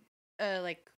a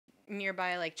like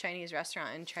nearby like Chinese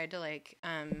restaurant and tried to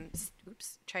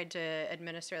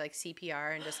administer like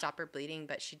CPR and to stop her bleeding,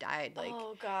 but she died. Like,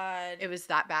 oh God, it was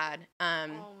that bad.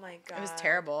 Oh my God, it was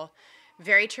terrible,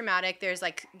 very traumatic. There's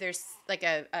like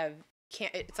a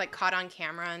it's like caught on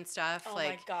camera and stuff. Oh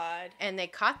like, my God, and they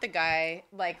caught the guy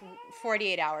like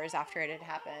 48 hours after it had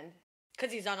happened.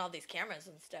 Because he's on all these cameras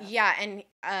and stuff. Yeah, and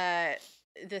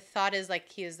the thought is like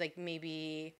he was like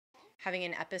maybe having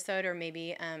an episode, or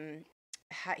maybe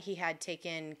he had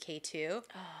taken K2,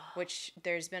 which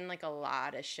there's been like a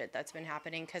lot of shit that's been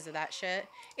happening because of that shit.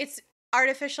 It's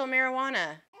artificial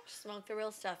marijuana. Smoke the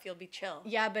real stuff. You'll be chill.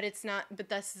 Yeah, but it's not. But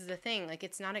this is the thing. Like,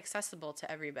 it's not accessible to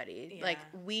everybody. Yeah. Like,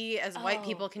 we as white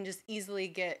people can just easily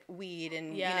get weed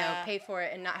and pay for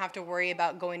it and not have to worry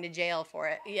about going to jail for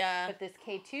it. Yeah. But this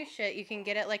K2 shit, you can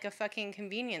get it like a fucking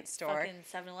convenience store. Fucking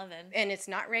 7-Eleven. And it's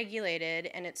not regulated,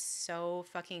 and it's so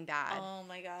fucking bad. Oh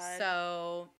my god.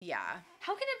 So yeah.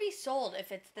 How can it be sold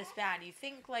if it's this bad? You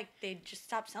think like they'd just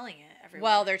stop selling it everywhere?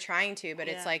 Well, they're trying to, but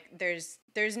it's like there's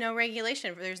no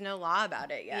regulation, there's no law about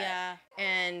it yet. Yeah.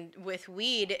 And with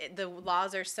weed, the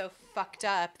laws are so fucked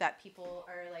up that people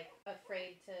are like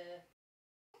afraid to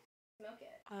smoke it.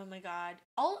 Oh my god.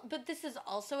 But this is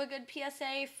also a good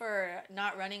PSA for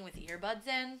not running with earbuds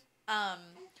in.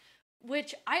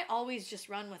 Which I always just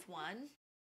run with one.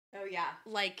 Oh yeah.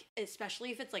 Like,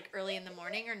 especially if it's like early in the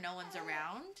morning or no one's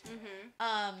around.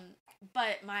 Mm-hmm.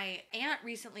 But my aunt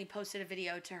recently posted a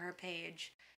video to her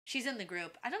page. She's in the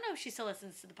group. I don't know if she still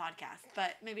listens to the podcast,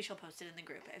 but maybe she'll post it in the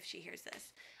group if she hears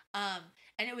this. And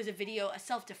it was a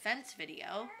self-defense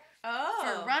video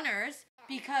for runners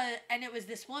and it was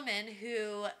this woman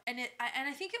who, and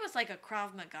I think it was like a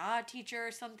Krav Maga teacher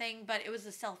or something, but it was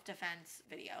a self-defense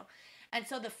video. And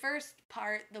so the first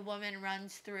part, the woman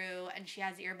runs through and she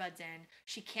has earbuds in.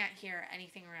 She can't hear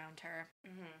anything around her.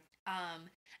 Mm-hmm.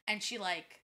 And she's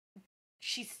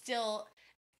still,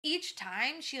 each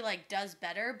time she like does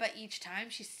better, but each time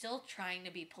she's still trying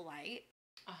to be polite.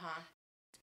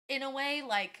 In a way,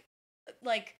 like,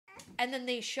 and then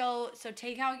they show, so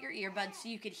take out your earbuds so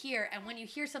you could hear, and when you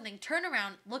hear something, turn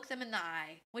around, look them in the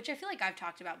eye, which I feel like I've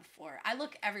talked about before. I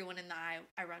look everyone in the eye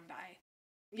I run by.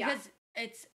 Because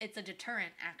it's a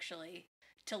deterrent, actually,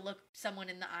 to look someone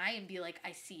in the eye and be like,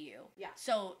 I see you. Yeah.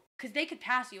 So, because they could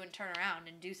pass you and turn around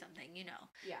and do something, you know.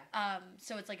 Yeah.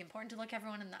 So it's, like, important to look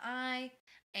everyone in the eye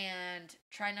and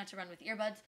try not to run with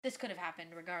earbuds. This could have happened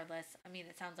regardless. I mean,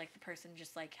 it sounds like the person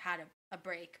just, like, had a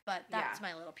break, but that's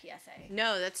my little PSA.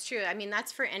 No, that's true. I mean,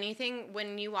 that's for anything.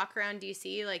 When you walk around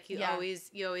D.C., like, you always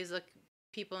look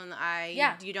people in the eye.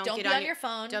 Yeah. You don't be on your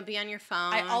phone. Don't be on your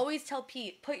phone. I always tell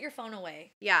Pete, put your phone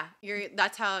away. Yeah.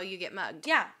 That's how you get mugged.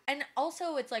 Yeah. And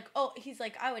also it's like, oh, he's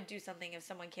like, I would do something if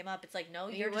someone came up. It's like, no,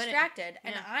 you're distracted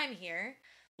and I'm here.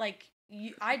 Like,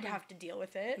 I'd have to deal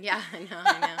with it. Yeah, I know.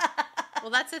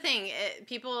 Well, that's the thing.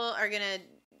 People are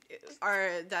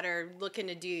that are looking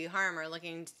to do you harm or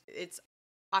it's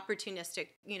opportunistic,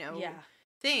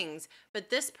 things. But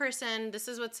this person, this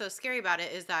is what's so scary about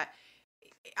it, is that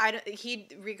he,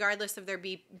 regardless of there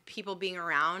be people being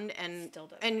around and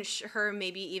her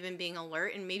maybe even being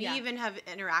alert and maybe even have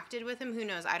interacted with him, who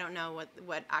knows? I don't know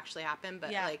what actually happened,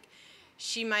 but like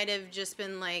she might have just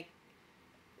been like,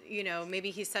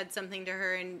 maybe he said something to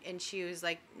her and she was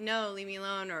like, no, leave me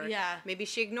alone, or maybe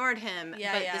she ignored him.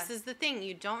 But this is the thing,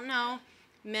 you don't know.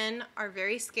 Men are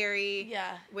very scary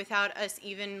without us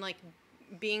even like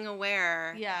being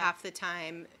aware half the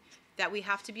time. That we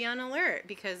have to be on alert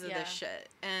because of this shit.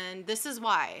 And this is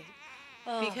why.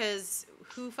 Because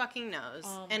who fucking knows?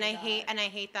 And I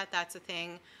hate that that's a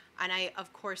thing. And I,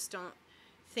 of course, don't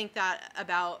think that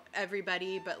about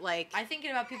everybody, but like... I think it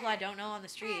about people I don't know on the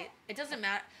street. It doesn't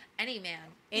matter. Any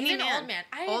man. Even an old man.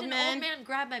 I had an old man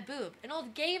grab my boob. An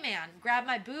old gay man grabbed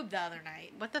my boob the other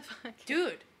night. What the fuck?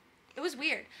 Dude. It was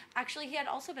weird. Actually, he had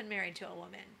also been married to a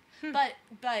woman. But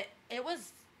it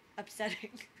was... upsetting.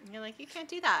 You're like, you can't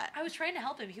do that. I was trying to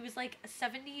help him. He was like a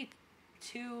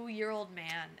 72-year-old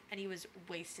man, and he was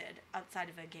wasted outside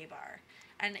of a gay bar,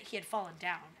 and he had fallen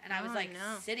down. And I was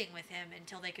sitting with him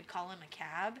until they could call him a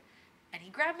cab, and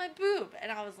he grabbed my boob,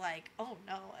 and I was like, oh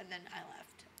no, and then I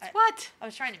left. What? I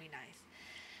was trying to be nice.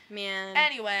 Man.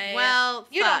 Anyway. Well,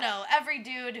 you don't know. Every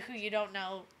dude who you don't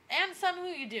know and some who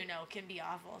you do know can be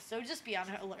awful. So just be on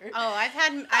alert. Oh, I've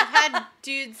had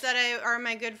dudes that are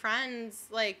my good friends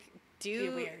like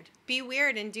be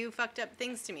weird and do fucked up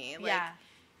things to me. Like,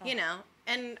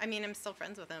 and I mean I'm still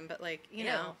friends with them, but like,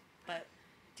 know. But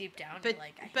deep down but,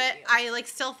 like I hate but you. I like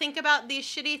still think about these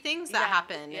shitty things that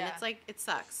happen and it's like it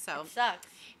sucks. So it sucks.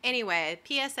 Anyway,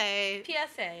 PSA.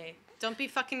 Don't be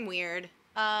fucking weird.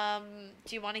 Do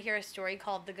you want to hear a story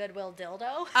called the Goodwill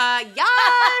Dildo? Yes!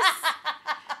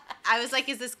 I was like,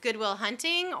 is this Goodwill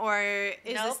Hunting or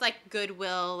is this like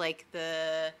Goodwill, like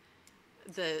the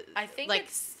I think like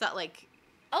it's...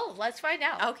 Oh, let's find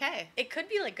out. Okay. It could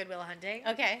be like Goodwill Hunting.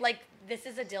 Okay. Like, this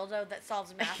is a dildo that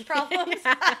solves math problems.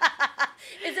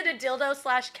 Is it a dildo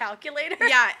 / calculator?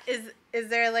 Yeah. Is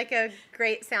there like a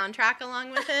great soundtrack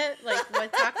along with it? Like,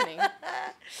 what's happening?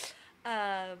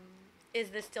 Does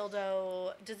this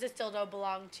dildo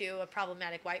belong to a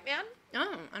problematic white man?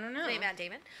 Oh, I don't know. Matt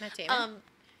Damon. Matt Damon.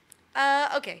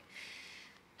 Okay.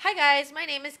 Hi guys, my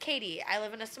name is Katie. I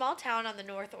live in a small town on the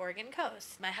North Oregon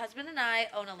coast. My husband and I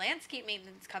own a landscape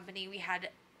maintenance company. We had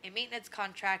a maintenance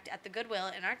contract at the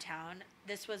Goodwill in our town.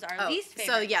 This was our least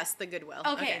favorite. So yes, the Goodwill.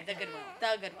 Okay, the Goodwill.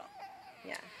 The Goodwill.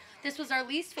 Yeah. This was our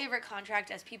least favorite contract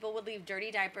as people would leave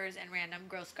dirty diapers and random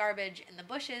gross garbage in the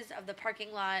bushes of the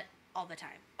parking lot all the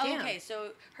time. Damn. Okay,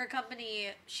 so her company,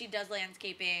 she does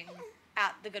landscaping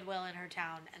at the Goodwill in her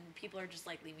town, and people are just,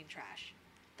 like, leaving trash.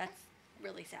 That's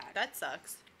really sad. That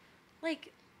sucks.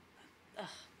 Like, ugh,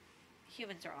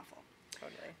 humans are awful.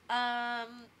 Totally.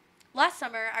 Last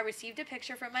summer, I received a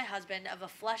picture from my husband of a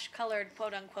flesh-colored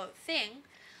quote-unquote thing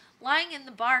lying in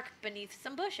the bark beneath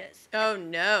some bushes. Oh,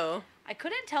 no. I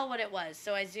couldn't tell what it was,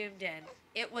 so I zoomed in.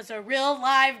 It was a real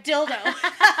live dildo.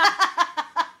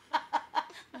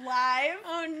 Live?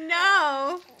 Oh,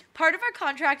 no. Part of our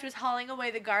contract was hauling away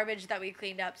the garbage that we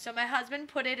cleaned up, so my husband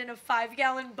put it in a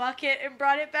 5-gallon bucket and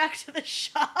brought it back to the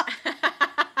shop.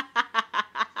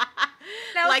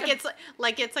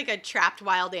 Like it's like a trapped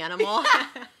wild animal.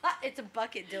 It's a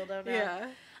bucket dildo now.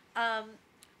 Yeah.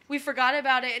 We forgot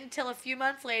about it until a few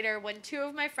months later when 2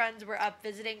 of my friends were up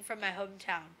visiting from my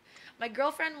hometown. My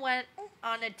girlfriend went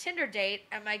on a Tinder date,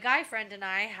 and my guy friend and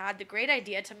I had the great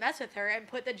idea to mess with her and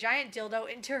put the giant dildo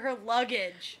into her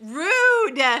luggage.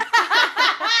 Rude!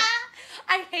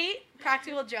 I hate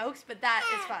practical jokes, but that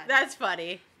is fun. That's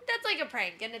funny. That's like a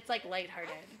prank, and it's like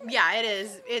lighthearted. Yeah, it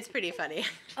is. It's pretty funny.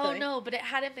 Actually. Oh, no, but it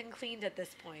hadn't been cleaned at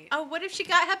this point. Oh, what if she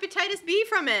got hepatitis B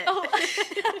from it? Oh,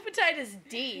 hepatitis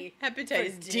D.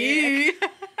 Hepatitis D.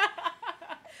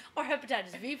 Or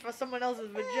hepatitis V for someone else's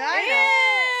vagina. Yeah.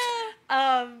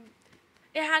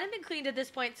 It hadn't been cleaned at this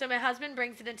point, so my husband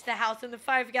brings it into the house in the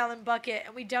 5-gallon bucket,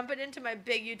 and we dump it into my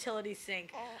big utility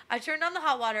sink. I turned on the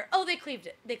hot water. Oh, they cleaned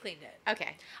it.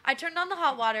 Okay. I turned on the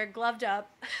hot water, gloved up,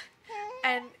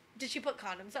 and did she put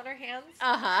condoms on her hands?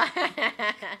 Uh-huh.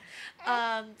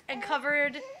 And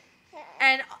covered,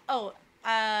 and,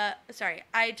 sorry.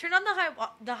 I turned on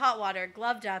the hot water,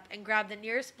 gloved up, and grabbed the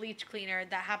nearest bleach cleaner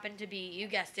that happened to be, you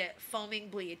guessed it, foaming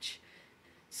bleach.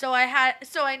 So I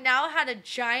now had a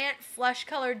giant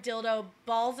flesh-colored dildo,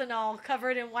 balls and all,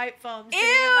 covered in white foam, sitting in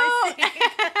my sink.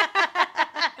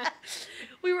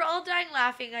 We were all dying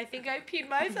laughing. I think I peed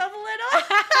myself a little.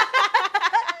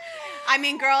 I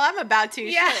mean, girl, I'm about to.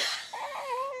 Yeah. Shit.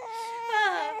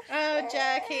 Oh,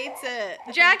 Jack hates it.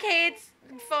 Jack hates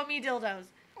foamy dildos.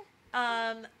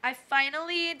 I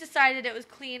finally decided it was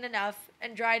clean enough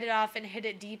and dried it off and hid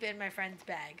it deep in my friend's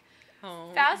bag.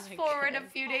 Oh, Fast forward a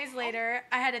few days later,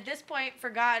 I had at this point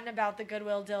forgotten about the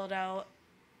Goodwill dildo.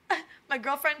 My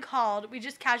girlfriend called. We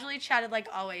just casually chatted like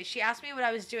always. She asked me what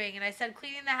I was doing, and I said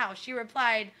cleaning the house. She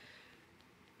replied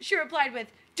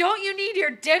with, "Don't you need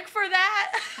your dick for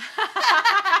that?"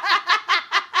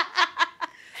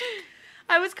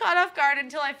 I was caught off guard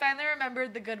until I finally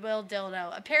remembered the Goodwill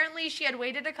dildo. Apparently, she had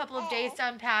waited a couple of days to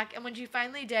unpack, and when she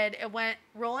finally did, it went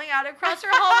rolling out across her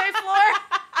hallway floor.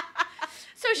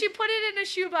 So she put it in a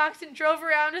shoebox and drove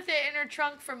around with it in her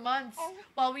trunk for months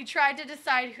while we tried to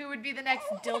decide who would be the next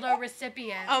dildo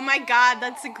recipient. Oh my God,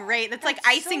 that's great. That's like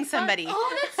icing so somebody.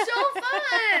 Oh, that's so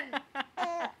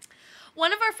fun.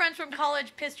 One of our friends from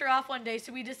college pissed her off one day,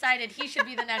 so we decided he should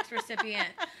be the next recipient.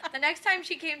 The next time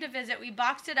she came to visit, we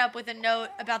boxed it up with a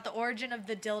note about the origin of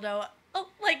the dildo. Oh,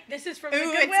 like this is from the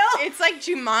Goodwill? It's like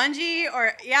Jumanji,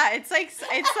 or yeah, it's like this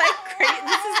is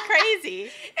crazy.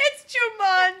 It's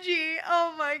Jumanji.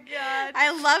 Oh my God.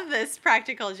 I love this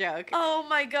practical joke. Oh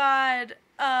my God.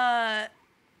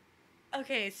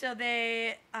 Okay, so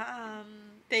they had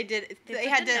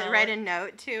to write a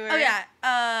note to her. Oh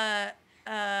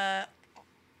yeah.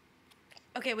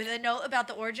 Okay, with a note about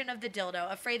the origin of the dildo,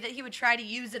 afraid that he would try to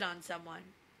use it on someone.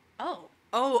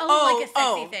 Like a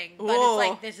sexy thing, but it's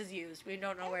like, this is used. We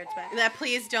don't know where it's been. That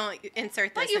please don't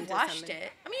insert this. But you've washed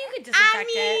it. I mean, you could disinfect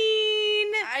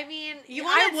it. I mean, you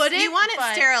want it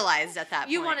sterilized at that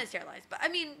point. You want it sterilized, but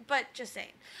just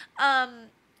saying. I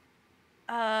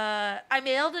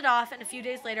mailed it off, and a few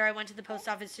days later, I went to the post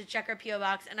office to check our P.O.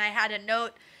 box, and I had a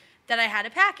note that I had a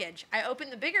package. I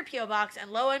opened the bigger P.O. box,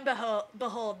 and lo and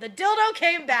behold, the dildo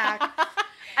came back.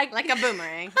 Like a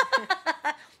boomerang.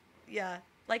 Yeah,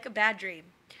 like a bad dream.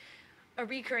 A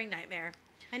recurring nightmare.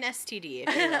 An STD,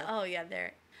 if you will. Oh, yeah,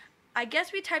 there. I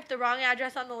guess we typed the wrong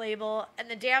address on the label, and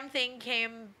the damn thing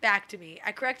came back to me.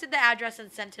 I corrected the address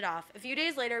and sent it off. A few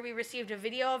days later, we received a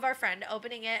video of our friend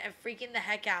opening it and freaking the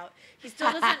heck out. He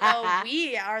still doesn't know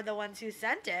we are the ones who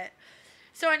sent it.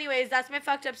 So anyways, that's my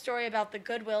fucked up story about the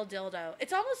Goodwill dildo.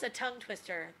 It's almost a tongue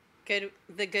twister.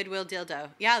 The Goodwill Dildo.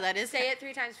 Yeah, that is. Say it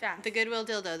 3 times fast. The Goodwill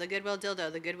Dildo. The Goodwill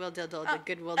Dildo. The Goodwill Dildo. The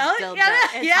Goodwill Oh, Dildo. yeah,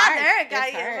 It's yeah, hard. there it got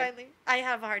It's you hard. finally. I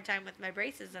have a hard time with my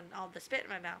braces and all the spit in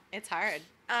my mouth. It's hard.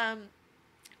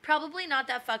 Probably not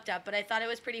that fucked up, but I thought it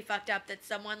was pretty fucked up that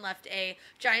someone left a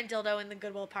giant dildo in the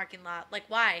Goodwill parking lot. Like,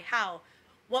 why? How?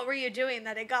 What were you doing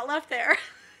that it got left there?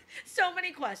 So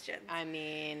many questions. I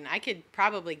mean, I could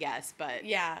probably guess, but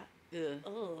Yeah. ugh.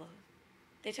 Ugh.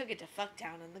 They took it to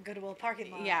Fucktown in the Goodwill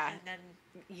parking lot. Yeah. And then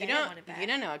you they want it back.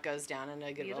 don't know what goes down in a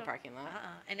You Goodwill don't- parking lot.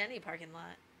 In any parking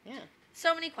lot. Yeah.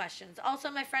 So many questions. Also,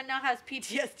 my friend now has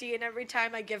PTSD, and every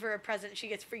time I give her a present, she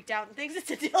gets freaked out and thinks it's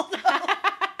a dildo.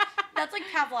 That's like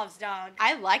Pavlov's dog.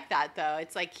 I like that though.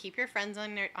 It's like keep your friends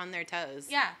on their toes.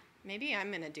 Yeah. Maybe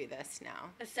I'm gonna do this now.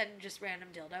 Send just random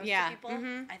dildos Yeah. to people.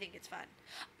 Mhm. I think it's fun.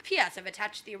 P.S. I've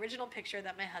attached the original picture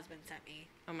that my husband sent me.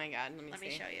 Oh my god, let Let me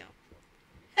me see. show you.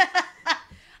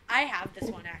 I have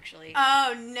this one actually.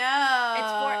 Oh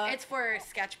no. It's for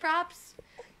sketch props.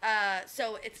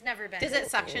 So it's never been. Does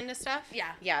it suction to stuff?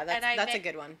 Yeah. Yeah, And I that's a ma-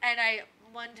 good one. And I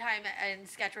one time in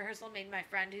sketch rehearsal made my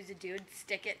friend who's a dude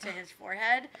stick it to his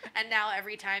forehead, and now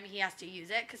every time he has to use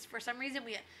it because for some reason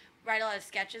we write a lot of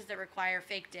sketches that require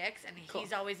fake dicks, and Cool.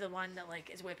 he's always the one that like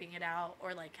is whipping it out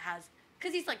or like has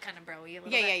because he's like kind of broy a little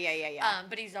Yeah, bit. yeah.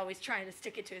 But he's always trying to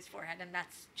stick it to his forehead, and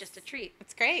that's just a treat.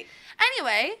 It's great.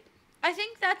 Anyway, I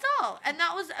think that's all, and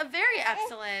that was a very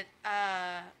excellent.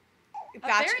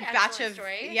 Batch of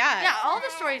story. Yeah. Yeah, all the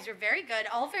stories are very good,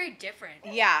 all very different.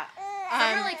 Yeah.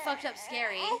 Some are like fucked up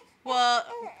scary. Well,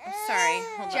 sorry.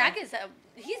 Hold Jack on. is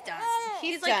he's done.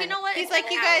 He's like, done. you know what? He's It's like,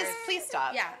 been you guys, hours." please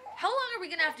stop. Yeah. How long are we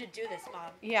gonna have to do this,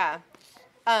 Mom? Yeah.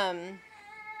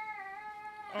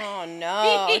 Oh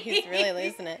no, he's really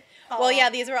losing it. Well, yeah,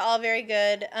 these were all very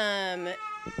good.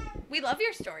 We love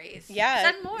your stories. Yeah.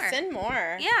 Send more. Send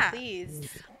more. Yeah. Please.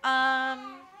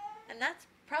 And that's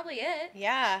probably it.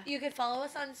 Yeah. You could follow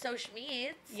us on social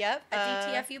medias. Yep. A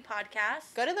DTFU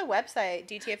podcast. Go to the website,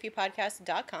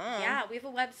 dtfupodcast.com. Yeah, we have a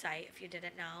website if you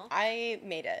didn't know. I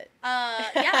made it.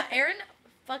 Yeah, Erin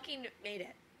fucking made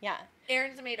it. Yeah.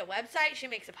 Erin's made a website. She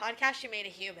makes a podcast. She made a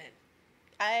human.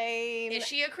 Is Is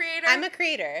she a creator? I'm a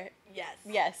creator. Yes.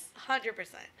 Yes. 100%.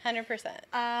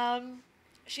 100%.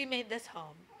 She made this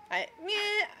home. I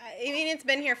mean, it's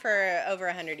been here for over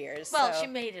 100 years. Well, so. she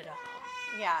made it a home.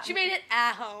 Yeah. She made it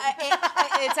a home.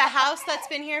 It's a house that's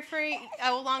been here for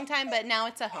a long time, but now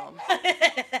it's a home.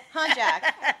 Huh,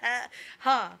 Jack?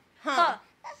 Huh.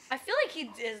 I feel like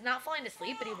he is not falling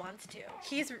asleep, but he wants to.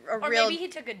 He's Or maybe he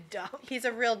took a dump. He's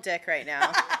a real dick right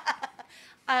now.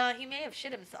 He may have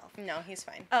shit himself. No, he's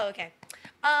fine. Oh, okay.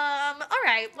 All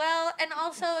right. Well, and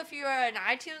also if you're an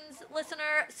iTunes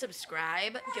listener,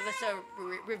 subscribe. Give us a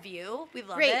review. We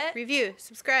love Rate, it. review,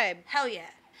 subscribe. Hell yeah.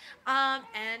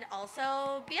 And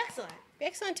also be excellent. Be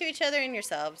excellent to each other and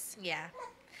yourselves. Yeah.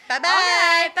 Bye-bye. All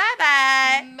right.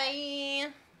 Bye-bye.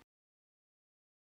 Bye.